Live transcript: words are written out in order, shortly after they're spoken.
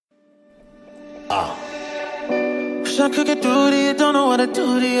Wish I could get through to you, don't know what to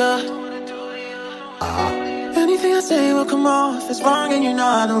do to you. Anything I say will come off as wrong and you're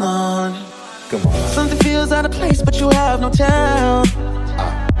not alone. Come on. Something feels out of place, but you have no tell.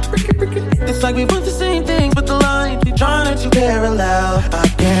 It's like we want the same things, but the lines we drawn are too parallel. I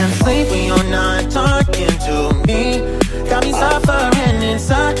can't sleep when you're not talking to me. Got me suffering in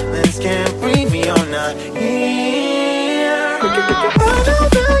silence, can't breathe when you're not here. I know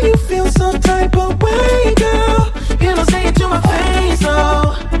that you feel some type of way, girl. You don't say it to my face,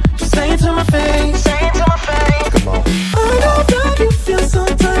 though. Just say it to my face. Say it to my face. Come on. I know that you feel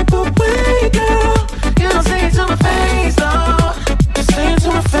some type of way, girl. You don't say it to my face, though. Just say it to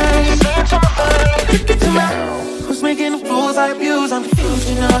my face. Say it to my face. Get to my. Who's making the rules I abuse? I'm confused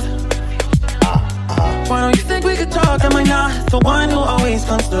enough. Why don't you think we could talk? Am I not the one who always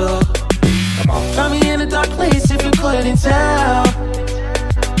comes through? Got me in a dark place if you couldn't tell.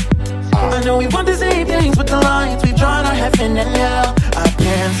 I know we want the same things, but the lines we've drawn are heaven and hell. I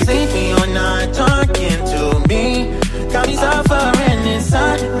can't sleep when you're not talking to me. Got me suffering in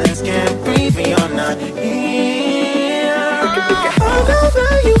silence, can't breathe when you're not here.